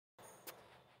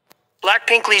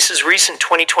Blackpink Lisa's recent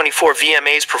 2024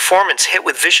 VMAs performance hit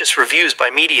with vicious reviews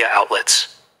by media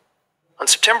outlets. On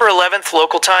September 11th,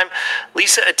 local time,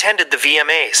 Lisa attended the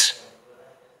VMAs.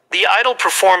 The idol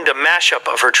performed a mashup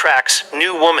of her tracks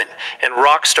New Woman and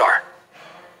Rockstar.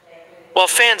 While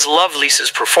fans loved Lisa's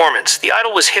performance, the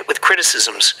idol was hit with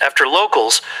criticisms after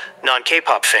locals,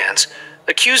 non-K-pop fans,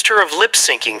 accused her of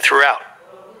lip-syncing throughout.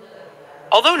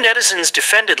 Although netizens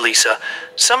defended Lisa,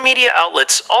 some media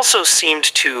outlets also seemed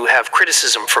to have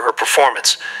criticism for her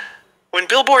performance. When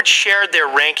Billboard shared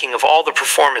their ranking of all the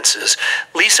performances,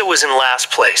 Lisa was in last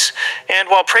place, and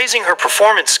while praising her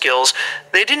performance skills,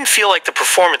 they didn't feel like the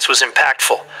performance was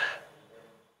impactful.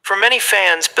 For many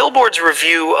fans, Billboard's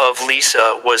review of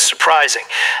Lisa was surprising,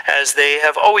 as they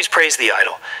have always praised the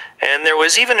idol, and there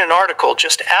was even an article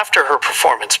just after her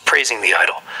performance praising the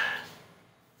idol.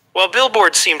 While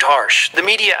Billboard seemed harsh, the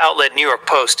media outlet New York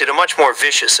Post did a much more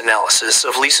vicious analysis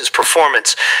of Lisa's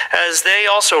performance, as they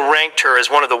also ranked her as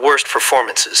one of the worst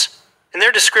performances. In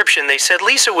their description, they said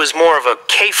Lisa was more of a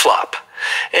K-flop,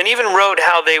 and even wrote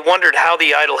how they wondered how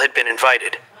the idol had been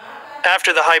invited.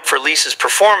 After the hype for Lisa's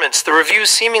performance, the reviews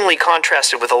seemingly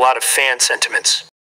contrasted with a lot of fan sentiments.